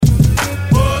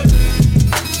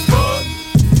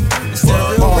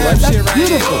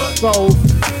beautiful. So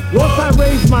once I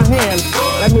raise my hand,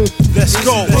 that means let's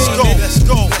go.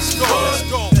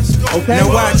 Okay.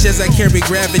 Now watch as I carry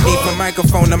gravity from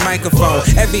microphone to microphone.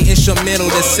 Every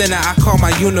instrumental, the center I call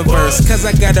my universe. Cause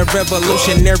I got a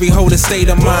revolutionary hold a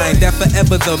state of mind. That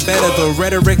forever the better the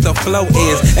rhetoric, the flow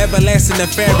is. Everlasting the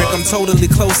fabric, I'm totally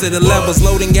close to the levels.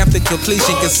 Loading after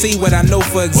completion, can see what I know.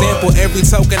 For example, every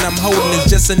token I'm holding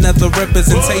is just another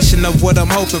representation of what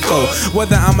I'm hoping for.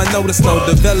 Whether I'm a notice, no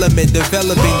developing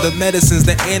the medicines,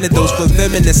 the antidotes for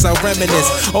feminists. I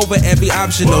reminisce over every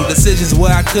optional decisions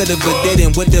where I could've but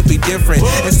didn't. Would it be different?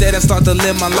 Instead I start to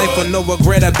live my life with no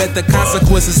regret. I bet the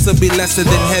consequences still be lesser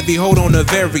than heavy. Hold on, a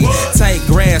very tight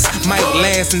grass might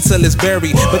last until it's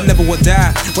buried, but never will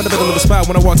die. When I build a little spot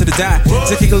when I walk to the die,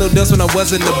 to kick a little dust when I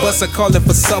was in the bus, I called it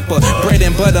for supper. Bread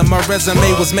and butter, my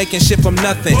resume was making shit from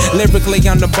nothing. Lyrically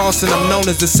I'm the boss and I'm known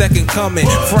as the second coming.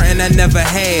 Frontin' I never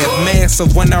have,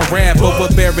 massive when I rap.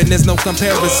 Overbearing, there's no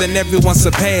comparison, everyone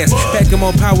surpass. Packing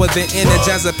more power than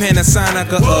Energizer, Panasonic,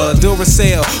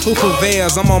 Duracell. Who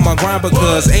prevails? I'm on my grind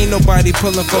because ain't nobody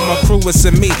pulling for my crew, it's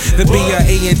a me. The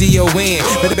BRANDON.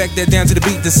 Better back that down to the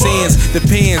beat, the sins.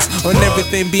 Depends on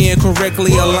everything being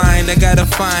correctly aligned. I gotta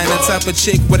find a type of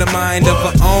chick with a mind of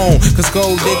her own. Cause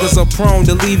gold diggers are prone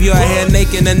to leave your hair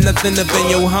naked and nothing up in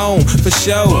your home. For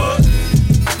sure.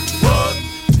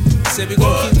 Said we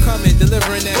gon' keep coming,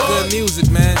 delivering that good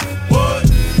music, man.